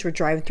dunes. We're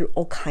driving through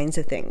all kinds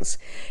of things.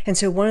 And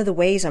so one of the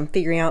ways I'm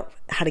figuring out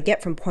how to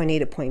get from point A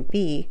to point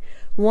B,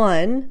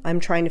 one,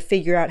 I'm trying to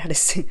figure out how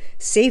to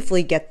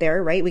safely get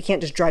there, right? We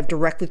can't just drive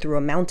directly through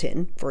a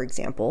mountain, for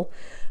example.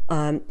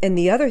 And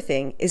the other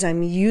thing is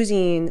I'm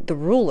using the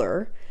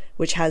ruler,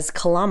 which has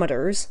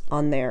kilometers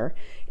on there,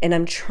 and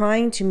I'm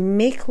trying to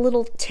make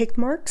little tick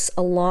marks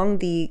along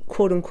the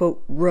quote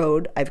unquote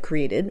road I've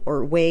created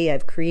or way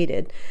I've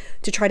created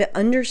to try to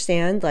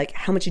understand like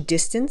how much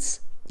distance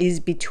is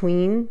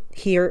between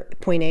here,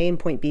 point A and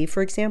point B,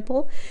 for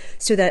example,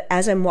 so that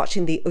as I'm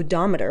watching the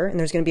odometer, and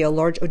there's going to be a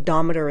large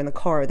odometer in the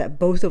car that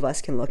both of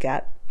us can look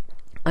at,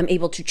 I'm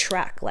able to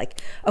track like,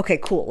 okay,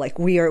 cool. Like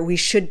we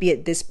should be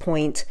at this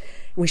point.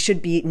 We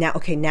should be now.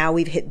 Okay, now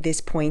we've hit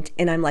this point,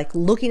 and I'm like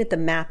looking at the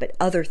map at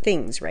other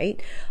things,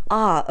 right?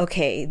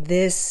 Okay,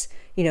 this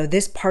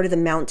part of the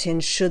mountain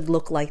should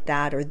look like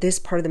that, or this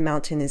part of the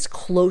mountain is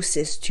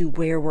closest to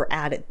where we're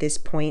at this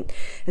point.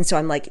 And so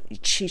I'm like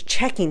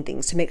checking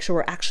things to make sure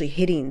we're actually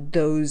hitting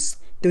those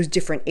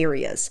different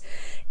areas.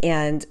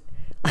 And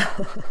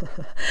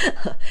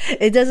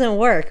it doesn't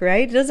work,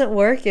 right? It doesn't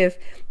work if,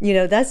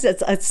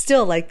 it's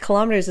still like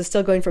kilometers is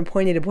still going from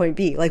point A to point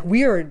B. Like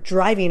we are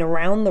driving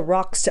around the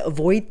rocks to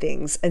avoid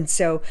things. And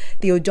so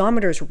the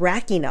odometer is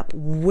racking up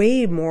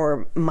way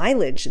more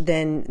mileage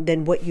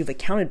than what you've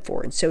accounted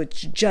for. And so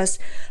it's just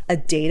a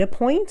data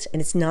point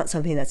and it's not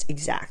something that's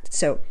exact.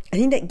 So I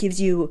think that gives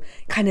you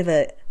kind of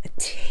a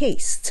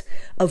taste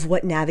of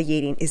what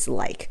navigating is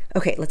like.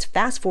 Okay, let's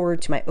fast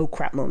forward to my oh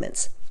crap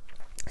moments.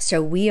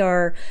 So we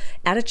are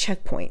at a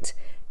checkpoint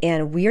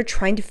and we are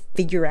trying to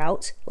figure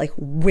out like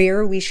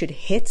where we should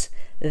hit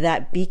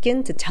that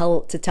beacon to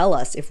tell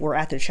us if we're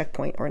at the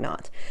checkpoint or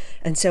not.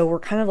 And so we're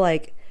kind of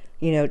like,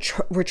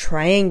 we're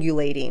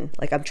triangulating.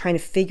 Like I'm trying to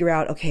figure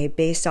out, okay,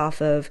 based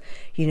off of,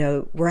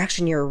 we're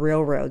actually near a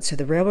railroad. So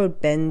the railroad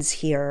bends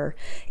here.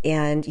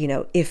 And,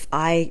 if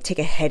I take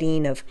a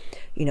heading of,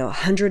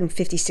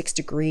 156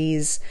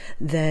 degrees,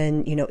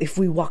 then, if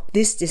we walk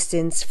this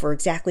distance for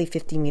exactly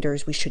 50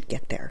 meters, we should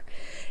get there.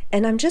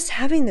 And I'm just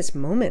having this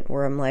moment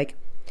where I'm like,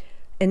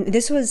 and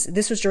this was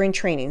during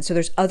training. So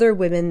there's other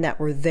women that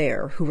were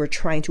there who were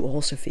trying to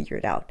also figure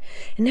it out.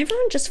 And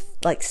everyone just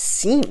like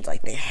seemed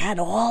like they had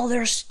all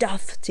their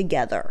stuff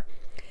together.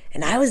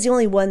 And I was the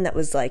only one that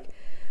was like,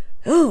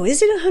 oh,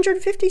 is it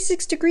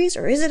 156 degrees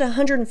or is it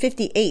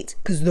 158?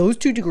 Because those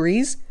 2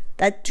 degrees,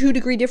 that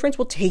 2-degree difference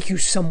will take you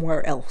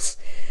somewhere else.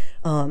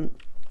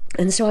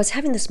 And so I was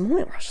having this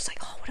moment where I was just like,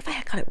 oh, what if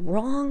I got it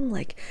wrong?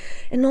 Like,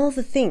 and all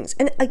the things.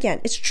 And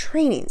again, it's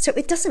training. So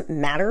it doesn't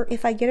matter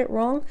if I get it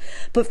wrong.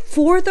 But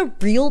for the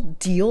real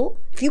deal,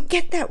 if you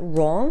get that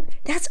wrong,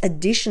 that's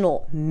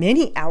additional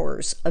many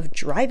hours of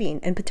driving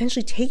and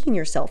potentially taking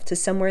yourself to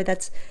somewhere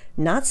that's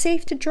not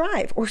safe to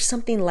drive or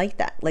something like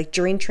that. Like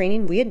during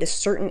training, we had a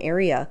certain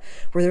area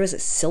where there was a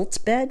silt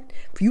bed.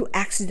 If you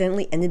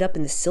accidentally ended up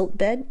in the silt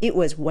bed, it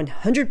was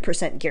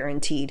 100%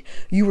 guaranteed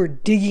you were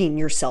digging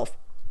yourself,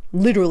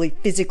 literally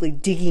physically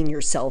digging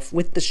yourself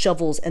with the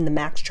shovels and the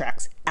max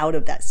tracks out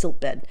of that silt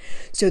bed.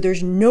 So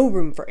there's no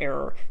room for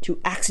error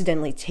to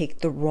accidentally take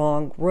the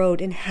wrong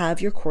road and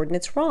have your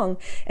coordinates wrong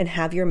and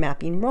have your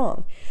mapping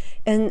wrong.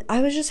 And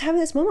I was just having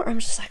this moment where I'm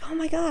just like, oh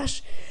my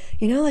gosh,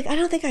 like, I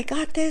don't think I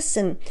got this.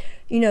 And,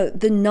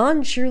 the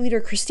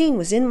non-cheerleader Christine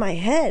was in my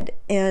head.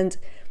 And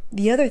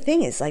the other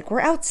thing is, like,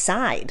 we're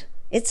outside.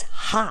 It's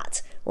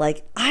hot.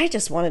 Like, I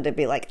just wanted to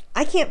be like,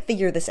 I can't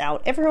figure this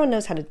out. Everyone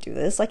knows how to do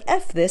this. Like,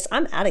 F this,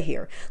 I'm out of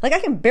here. Like, I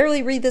can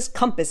barely read this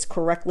compass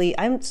correctly.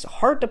 It's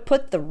hard to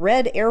put the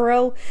red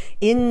arrow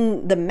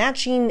in the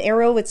matching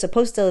arrow it's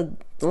supposed to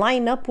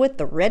line up with,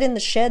 the red in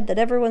the shed that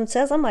everyone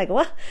says. I'm like,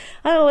 what?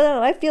 I don't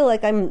know. I feel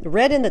like I'm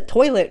red in the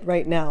toilet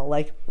right now.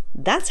 Like,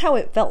 that's how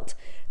it felt.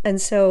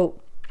 And so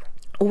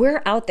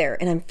we're out there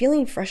and I'm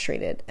feeling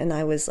frustrated. And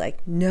I was like,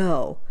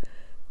 no,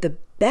 the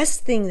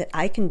best thing that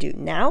I can do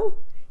now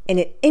and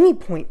at any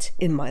point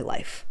in my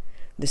life,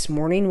 this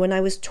morning when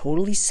I was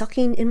totally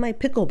sucking in my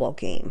pickleball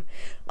game,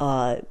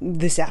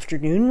 this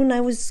afternoon when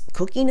I was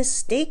cooking a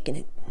steak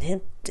and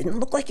it didn't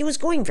look like it was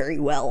going very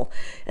well.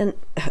 And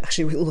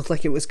actually, it looked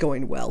like it was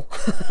going well,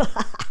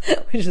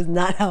 which is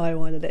not how I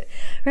wanted it,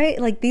 right?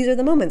 Like, these are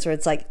the moments where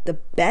it's like the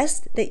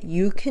best that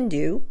you can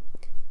do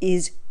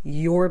is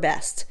your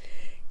best.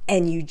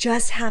 And you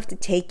just have to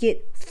take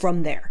it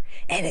from there.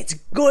 And it's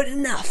good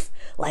enough.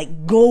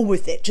 Like, go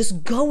with it.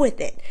 Just go with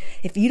it.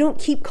 If you don't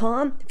keep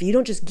calm, if you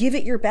don't just give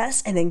it your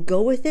best and then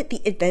go with it,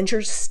 the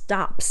adventure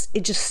stops.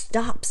 It just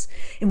stops.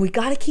 And we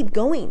got to keep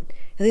going.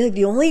 I think, like,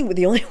 the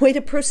only way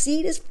to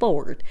proceed is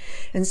forward.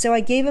 And so I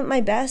gave it my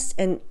best.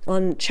 And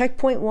on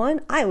checkpoint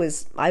 1, I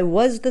was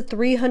the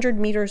 300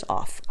 meters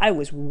off. I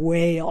was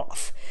way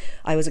off.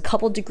 I was a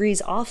couple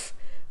degrees off.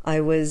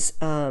 I was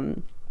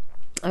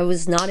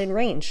not in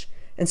range.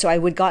 And so I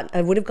would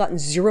have gotten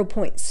 0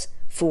 points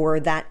for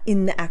that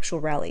in the actual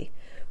rally.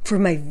 For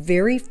my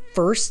very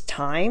first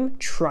time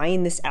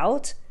trying this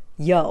out,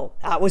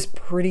 that was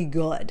pretty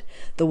good.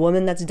 The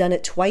woman that's done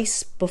it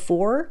twice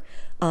before,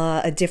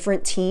 a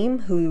different team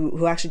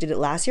who actually did it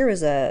last year,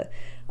 is an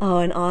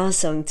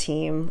awesome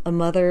team, a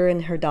mother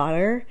and her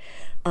daughter.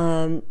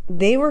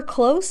 They were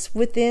close,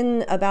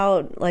 within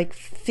about like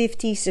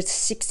 50 to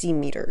 60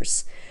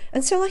 meters.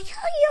 And so, like,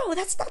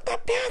 that's not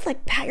that bad.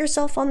 Like, pat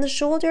yourself on the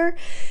shoulder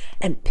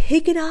and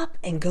pick it up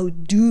and go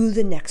do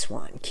the next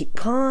one. Keep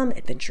calm,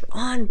 adventure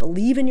on,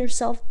 believe in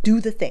yourself,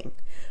 do the thing.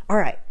 All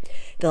right.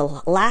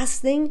 The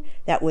last thing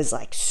that was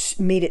like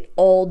made it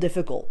all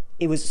difficult.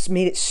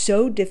 Made it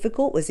so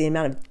difficult was the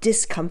amount of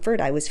discomfort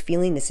I was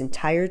feeling this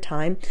entire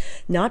time.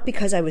 Not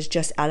because I was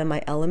just out of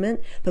my element,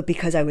 but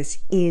because I was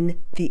in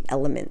the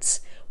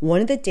elements. One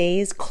of the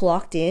days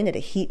clocked in at a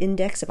heat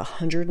index of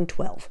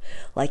 112.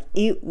 Like,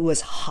 it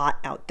was hot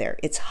out there.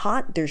 It's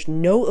hot. There's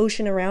no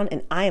ocean around,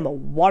 and I am a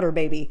water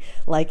baby.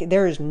 Like,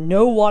 there is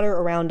no water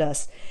around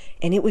us.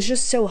 And it was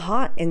just so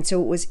hot. And so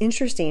what was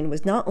interesting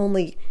was not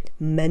only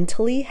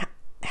mentally,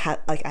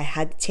 like, I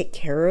had to take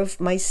care of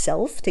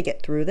myself to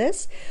get through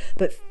this,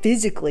 but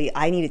physically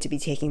I needed to be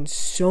taking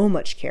so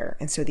much care.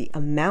 And so the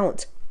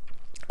amount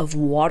of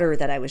water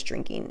that I was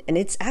drinking, and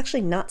it's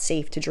actually not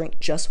safe to drink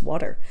just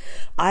water.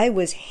 I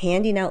was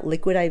handing out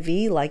liquid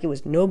IV like it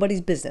was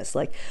nobody's business.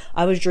 Like,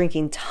 I was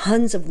drinking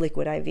tons of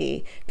liquid IV.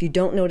 If you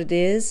don't know what it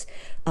is,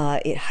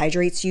 it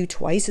hydrates you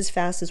twice as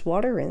fast as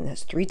water and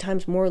has 3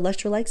 times more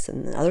electrolytes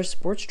than other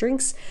sports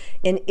drinks.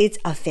 And it's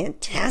a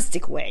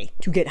fantastic way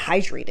to get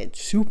hydrated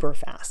super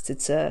fast.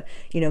 It's a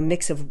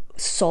mix of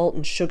salt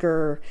and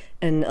sugar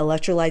and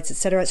electrolytes,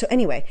 etc. So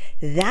anyway,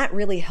 that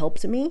really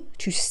helped me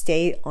to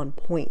stay on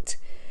point.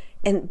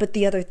 But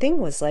the other thing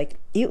was, like,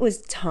 it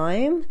was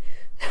time.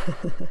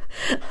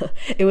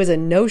 It was a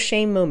no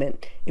shame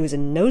moment. It was a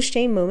no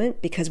shame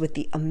moment because with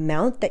the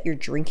amount that you're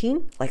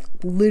drinking, like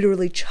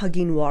literally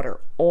chugging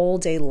water all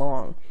day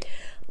long,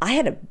 I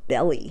had a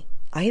belly.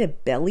 I had a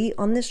belly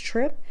on this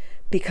trip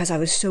because I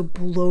was so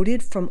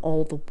bloated from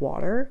all the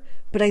water,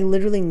 but I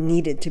literally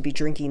needed to be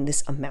drinking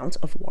this amount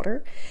of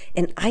water,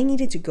 and I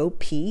needed to go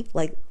pee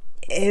like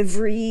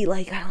every,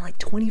 I don't know, like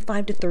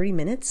 25 to 30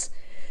 minutes.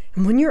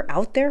 And when you're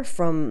out there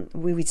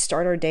we'd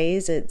start our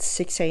days at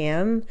 6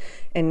 a.m.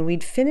 and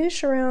we'd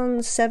finish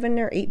around 7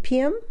 or 8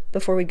 p.m.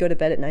 before we'd go to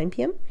bed at 9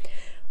 p.m.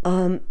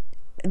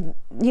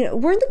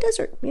 We're in the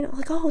desert,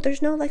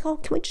 there's no can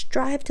we just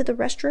drive to the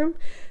restroom?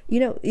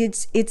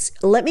 It's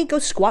let me go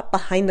squat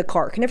behind the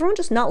car. Can everyone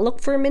just not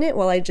look for a minute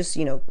while I just,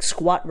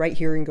 squat right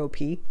here and go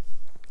pee?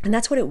 And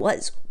that's what it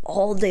was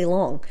all day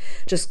long.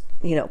 Just,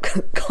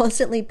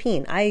 constantly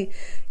peeing.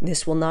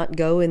 This will not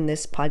go in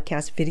this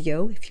podcast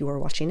video if you are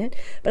watching it,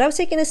 but I was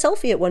taking a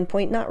selfie at one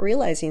point, not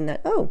realizing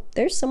that, oh,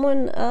 there's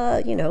someone,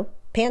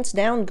 pants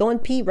down, going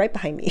pee right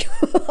behind me.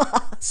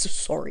 So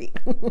sorry.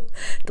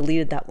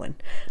 Deleted that one.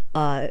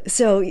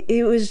 So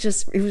it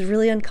was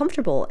really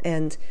uncomfortable.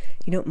 And,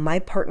 my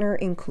partner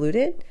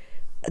included,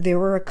 there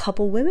were a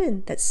couple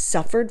women that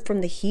suffered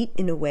from the heat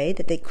in a way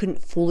that they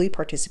couldn't fully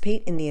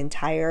participate in the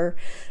entire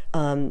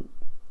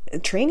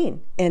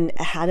training, and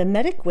had a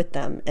medic with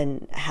them,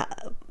 and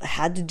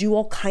had to do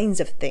all kinds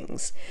of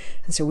things.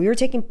 And so we were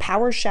taking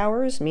power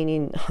showers,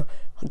 meaning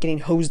getting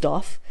hosed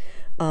off,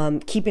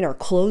 keeping our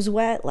clothes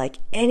wet, like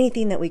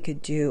anything that we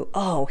could do.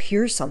 Oh,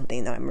 here's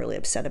something that I'm really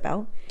upset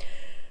about.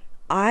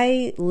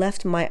 I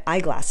left my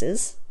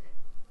eyeglasses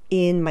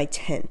in my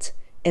tent,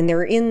 and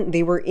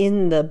they were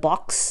in the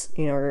box,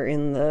 or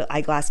in the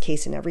eyeglass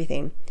case and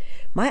everything.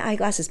 My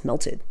eyeglasses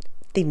melted.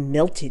 They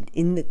melted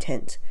in the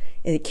tent.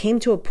 And it came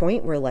to a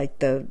point where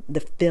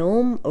the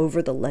film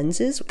over the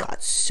lenses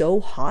got so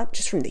hot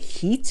just from the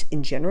heat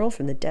in general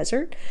from the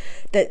desert,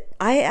 that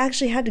I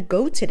actually had to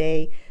go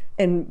today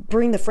and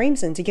bring the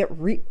frames in to get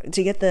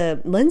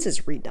the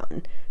lenses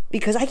redone,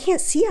 because I can't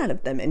see out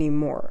of them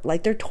anymore.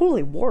 They're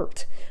totally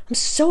warped. I'm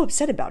so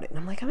upset about it. And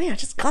I'm like, oh man, I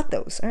just got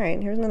those. All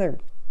right, here's another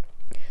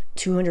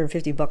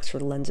 $250 for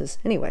the lenses.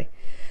 Anyway.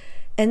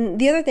 And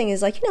the other thing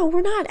is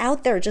we're not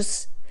out there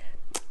just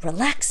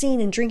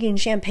relaxing and drinking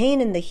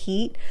champagne in the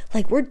heat.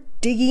 We're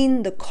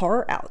digging the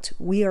car out.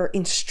 We are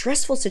in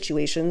stressful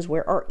situations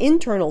where our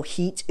internal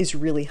heat is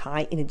really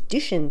high, in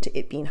addition to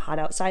it being hot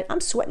outside. I'm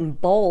sweating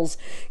balls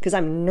because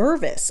I'm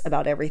nervous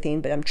about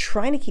everything, but I'm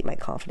trying to keep my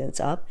confidence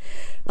up.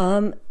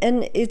 And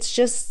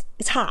it's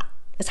hot.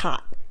 It's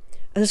hot.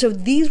 And so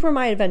these were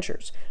my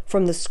adventures,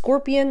 from the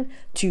Scorpion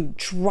to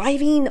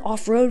driving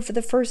off-road for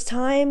the first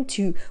time,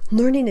 to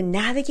learning to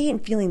navigate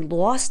and feeling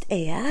lost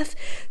AF,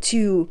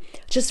 to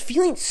just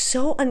feeling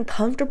so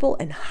uncomfortable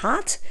and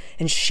hot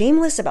and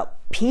shameless about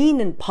peeing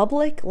in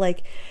public.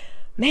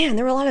 Man,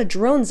 there were a lot of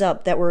drones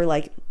up that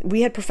were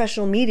we had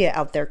professional media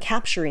out there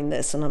capturing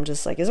this, and I'm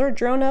just is there a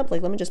drone up?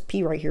 Let me just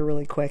pee right here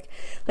really quick.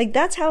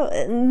 That's how,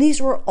 and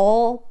these were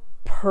all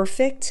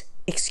perfect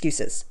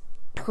excuses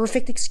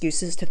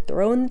to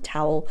throw in the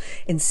towel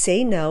and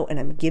say no, and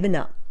I'm giving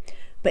up.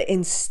 But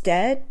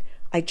instead,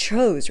 I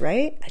chose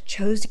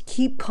to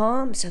keep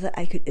calm so that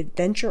I could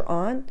adventure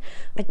on.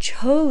 I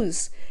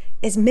chose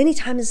as many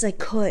times as I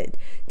could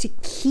to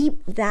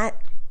keep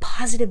that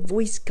positive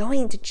voice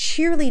going, to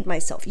cheerlead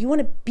myself. You want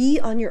to be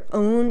on your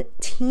own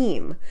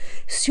team.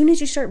 As soon as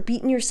you start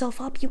beating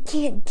yourself up, you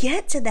can't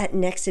get to that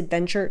next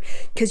adventure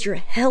because you're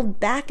held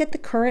back at the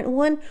current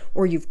one,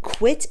 or you've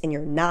quit and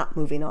you're not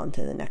moving on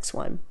to the next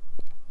one.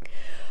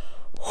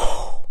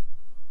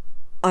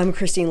 I'm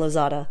Christine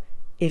Lozada.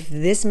 If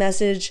this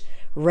message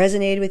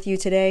resonated with you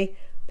today,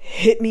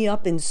 hit me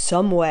up in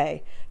some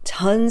way.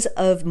 Tons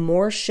of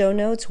more show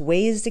notes,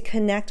 ways to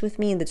connect with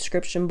me in the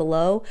description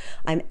below.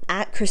 I'm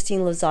at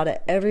Christine Lozada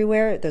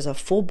everywhere. There's a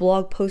full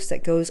blog post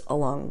that goes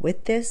along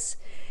with this.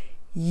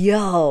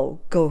 Yo,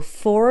 go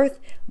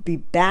forth, be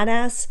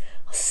badass.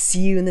 I'll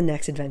see you in the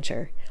next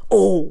adventure.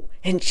 Oh,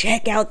 and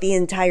check out the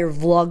entire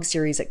vlog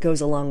series that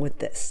goes along with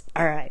this.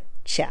 All right,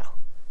 ciao.